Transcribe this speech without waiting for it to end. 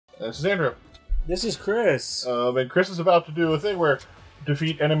This is Andrew. This is Chris. And Chris is about to do a thing where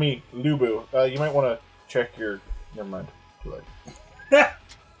defeat enemy Lubu. You might want to check your... Never mind. Too late.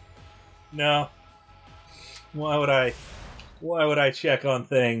 No. Why would I check on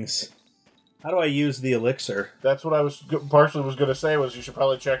things? How do I use the elixir? That's what I was partially was going to say, was you should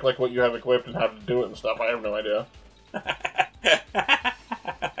probably check like what you have equipped and how to do it and stuff. I have no idea.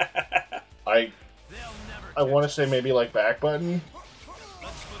 I want to say maybe like back button.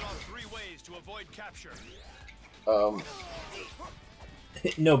 Let's split off 3 ways to avoid capture.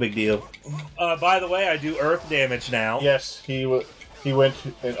 No big deal. By the way, I do earth damage now. Yes, he went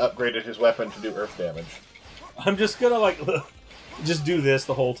and upgraded his weapon to do earth damage. I'm just gonna like just do this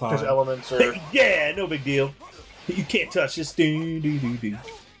the whole time. His elements are... Yeah, no big deal. You can't touch this. Do do do do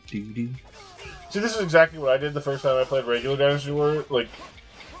do do. See, this is exactly what I did the first time I played regular Dynasty Warriors, like,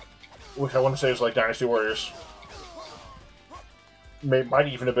 which I want to say is like Dynasty Warriors. Might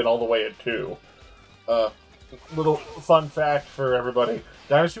even have been all the way at 2. Little fun fact for everybody: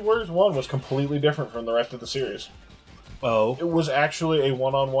 Dynasty Warriors 1 was completely different from the rest of the series. Oh, it was actually a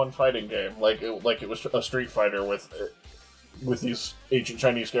one-on-one fighting game, like it was a Street Fighter with these ancient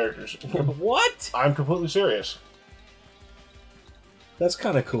Chinese characters. What? I'm completely serious. That's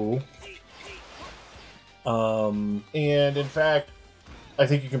kind of cool. And in fact, I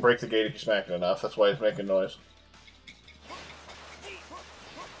think you can break the gate if you smack it enough. That's why it's making noise.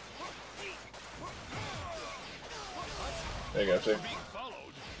 There you go, see?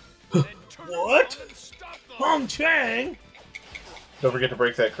 What? Hong Chang? Don't forget to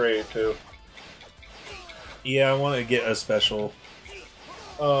break that crate, too. Yeah, I want to get a special.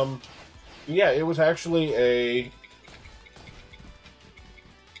 Yeah, it was actually a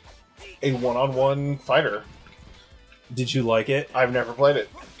one-on-one fighter. Did you like it? I've never played it.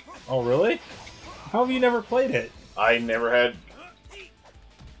 Oh, really? How have you never played it? I never had...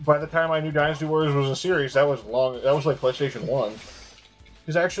 By the time I knew Dynasty Warriors was a series, that was long. That was like PlayStation 1.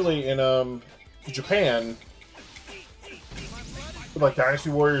 Because actually, in Japan, like Dynasty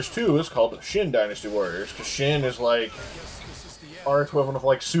Warriors 2 is called Shin Dynasty Warriors, because Shin is like our equivalent of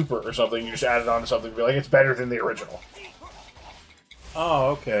like Super or something. You just add it on to something and be like, it's better than the original. Oh,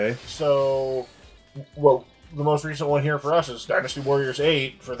 okay. So, well, the most recent one here for us is Dynasty Warriors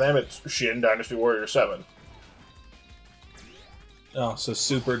 8. For them, it's Shin Dynasty Warriors 7. Oh, so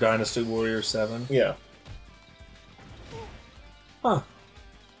Super Dynasty Warriors 7? Yeah. Huh.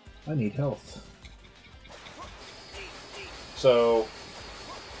 I need health. So,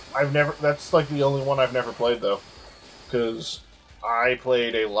 I've never... That's like the only one I've never played, though. Because I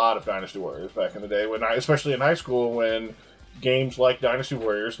played a lot of Dynasty Warriors back in the day, especially in high school, when games like Dynasty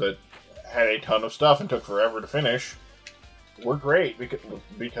Warriors that had a ton of stuff and took forever to finish were great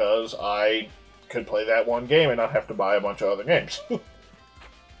because I could play that one game and not have to buy a bunch of other games.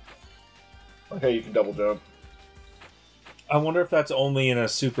 Okay, you can double jump. I wonder if that's only in a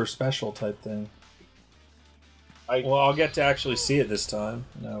super special type thing. Well, I'll get to actually see it this time.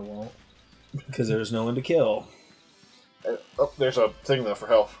 No, I won't. Because there's no one to kill. Oh, there's a thing, though, for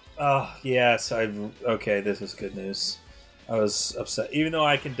health. Oh, yes. Okay, this is good news. I was upset. Even though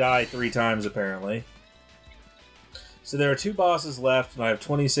I can die 3 times, apparently. So there are 2 bosses left, and I have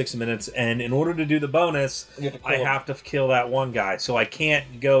 26 minutes, and in order to do the bonus, I have to kill that one guy, so I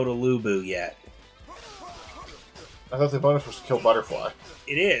can't go to Lubu yet. I thought the bonus was to kill Butterfly.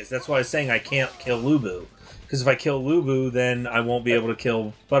 It is. That's why I was saying I can't kill Lubu. Because if I kill Lubu, then I won't be able to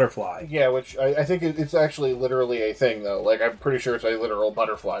kill Butterfly. Yeah, which I think it's actually literally a thing, though. Like, I'm pretty sure it's a literal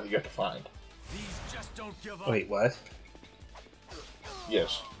butterfly that you have to find. Wait, what?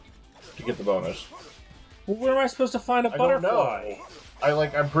 Yes. To get the bonus. Well, where am I supposed to find a butterfly? I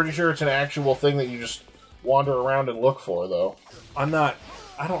don't know. I'm pretty sure it's an actual thing that you just wander around and look for, though. I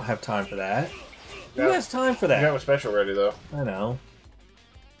don't have time for that. Who has time for that? You have a special ready, though. I know.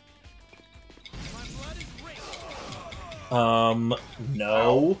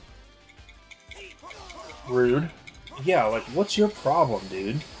 No. Rude. Yeah, like, what's your problem,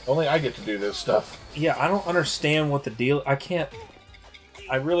 dude? Only I get to do this stuff. Yeah, I don't understand what the deal... I can't...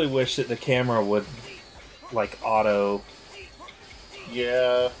 I really wish that the camera would, like, auto...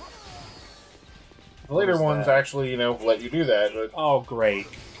 Yeah. The later ones actually, let you do that, but... Oh, great.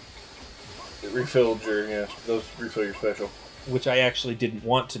 It refilled your, those refill your special. Which I actually didn't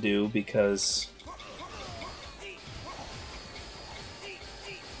want to do, because...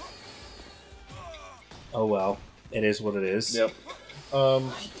 Oh, well. It is what it is. Yep.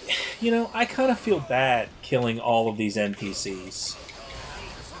 I kind of feel bad killing all of these NPCs.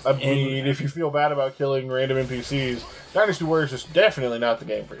 I mean, if you feel bad about killing random NPCs, Dynasty Warriors is definitely not the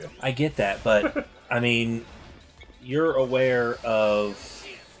game for you. I get that, but, I mean, you're aware of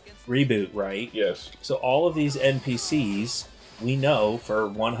reboot, right? Yes. So all of these NPCs, we know for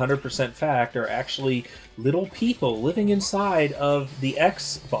 100% fact, are actually little people living inside of the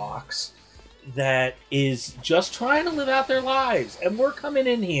Xbox that is just trying to live out their lives. And we're coming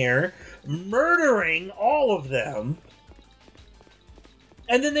in here, murdering all of them,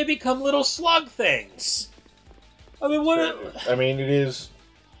 and then they become little slug things. I mean, what? I mean, it is...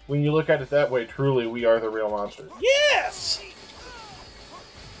 When you look at it that way, truly, we are the real monster. Yes!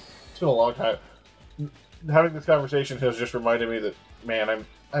 It's been a long time. Having this conversation has just reminded me that, man,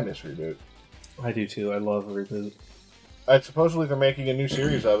 I miss Reboot. I do too. I love Reboot. Supposedly they're making a new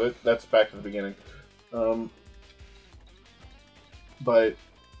series of it. That's back to the beginning. But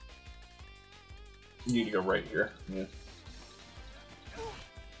you need to go right here. Yeah.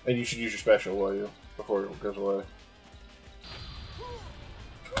 And you should use your special while you before it goes away.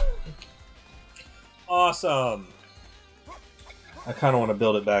 Awesome. I kind of want to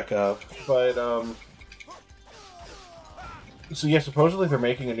build it back up. But so yeah, supposedly they're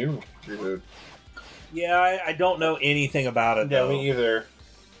making a new Reboot. Yeah, I don't know anything about it. Yeah, though. me either.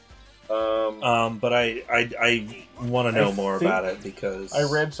 But I want to know more about it because I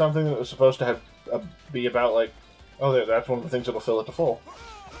read something that was supposed to have be about like, oh, that's one of the things that'll fill it to full.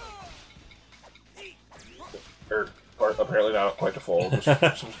 Or apparently not quite to full,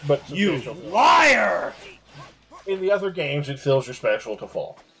 but you liar! In the other games, it fills your special to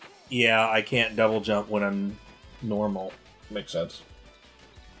full. Yeah, I can't double jump when I'm normal. Makes sense.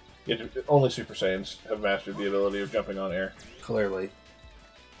 Only Super Saiyans have mastered the ability of jumping on air. Clearly.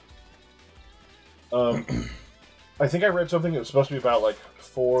 I think I read something that was supposed to be about like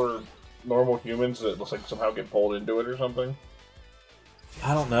 4 normal humans that looks like somehow get pulled into it or something.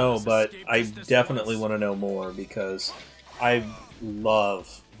 I don't know, but I definitely want to know more because I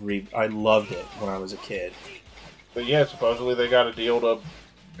loved it when I was a kid. But yeah, supposedly they got a deal to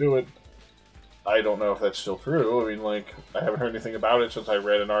do it. I don't know if that's still true. I mean, like, I haven't heard anything about it since I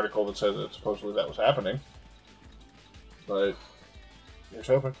read an article that says that supposedly that was happening. But here's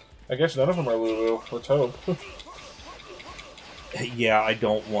hoping. I guess none of them are Lulu. Let's hope. Yeah, I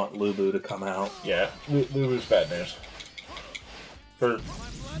don't want Lubu to come out. Yeah, Lulu's bad news. For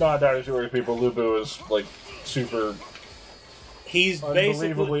non-Dynasty Warriors people, Lubu is, like, super... He's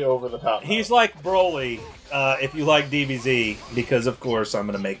unbelievably over the top. He's like Broly, if you like DBZ, because of course I'm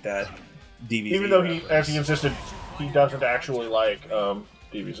going to make that DBZ. Even though reference. as he insisted, he doesn't actually like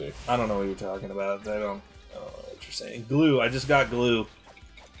DBZ. I don't know what you're talking about. I don't know what you're saying. Glue. I just got glue.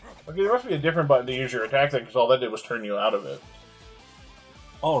 Okay, there must be a different button to use your attack thing, because all that did was turn you out of it.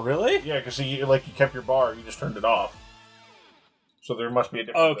 Oh, really? Yeah, because you kept your bar, you just turned it off. So there must be a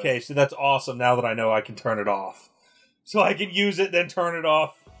different Okay, so that's awesome now that I know I can turn it off. So I can use it, then turn it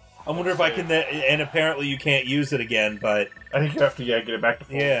off. I wonder if I can... And apparently you can't use it again, but... I think you have to, get it back to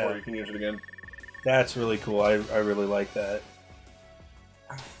full before you can use it again. That's really cool. I really like that.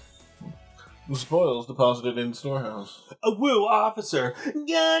 The spoils deposited in storehouse. A woo, officer!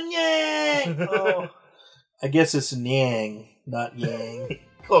 Gun yang! Oh. I guess it's Nyang, not Yang.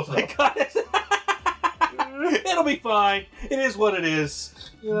 Close I enough. got it! It'll be fine. It is what it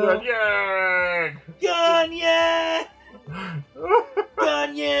is. Yang! Gun yang!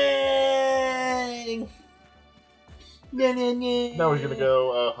 Gun yang! Now we're gonna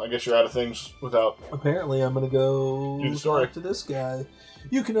go, I guess you're out of things without... Apparently I'm gonna go do the story. talk to this guy.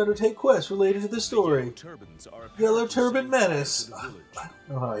 You can undertake quests related to the story. Yellow Turban Menace. I don't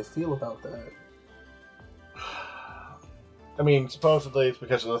know how I feel about that. I mean, supposedly it's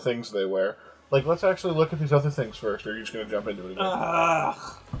because of the things they wear. Like, let's actually look at these other things first, or are you just gonna jump into it again? I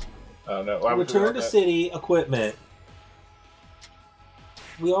don't know. Why would you Return want to that? city equipment.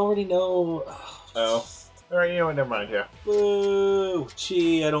 We already know... Oh. Alright, you know what, never mind, yeah. Boo!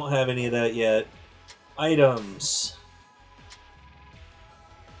 Gee, I don't have any of that yet. Items.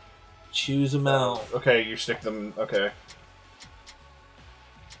 Choose them out. Okay, you stick them, okay.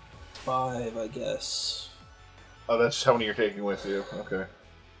 5, I guess. Oh, that's how many you're taking with you, okay.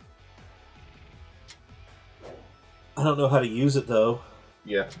 I don't know how to use it, though.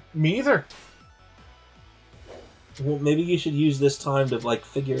 Yeah. Me either! Well, maybe you should use this time to, like,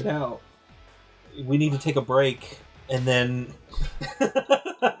 figure it out. We need to take a break, and then...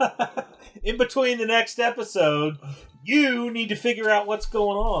 in between the next episode, you need to figure out what's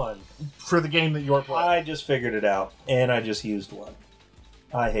going on. For the game that you're playing. I just figured it out, and I just used one.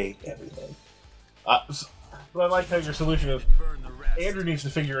 I hate everything. But I like how your solution is, Andrew needs to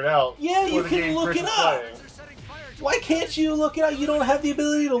figure it out. Yeah, you for the can game look Chris it is up. playing. Why can't you look it up? You don't have the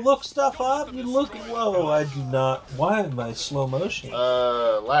ability to look stuff up? You look... Whoa, I do not... Why am I slow motion?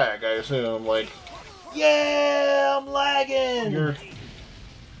 Lag, I assume, like... Yeah, I'm lagging!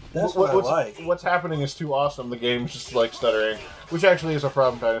 That's what I like. What's happening is too awesome. The game's just like stuttering, which actually is a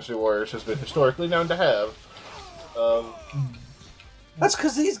problem Dynasty Warriors has been historically known to have. That's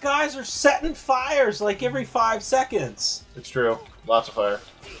because these guys are setting fires like every 5 seconds. It's true. Lots of fire.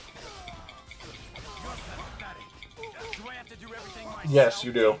 Yes,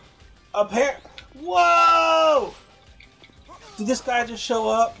 you do. Whoa! Did this guy just show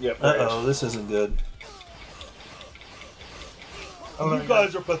up? Yep. Uh-oh, this isn't good. You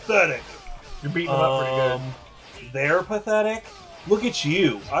guys are pathetic. You're beating them up pretty good. They're pathetic? Look at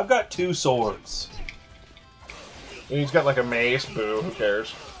you. I've got 2 swords. And he's got like a mace. Boo. Who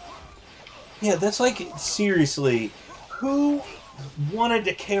cares? Yeah, that's like, seriously, who wanted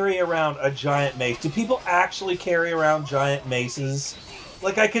to carry around a giant mace? Do people actually carry around giant maces?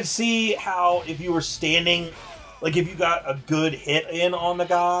 Like, I could see how if you were standing, like if you got a good hit in on the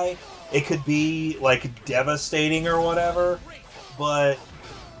guy, it could be, like, devastating or whatever. But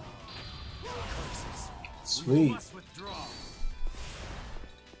sweet.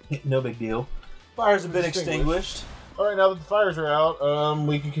 No big deal. Fires have been extinguished. Alright, now that the fires are out,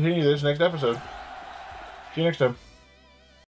 we can continue this next episode. See you next time.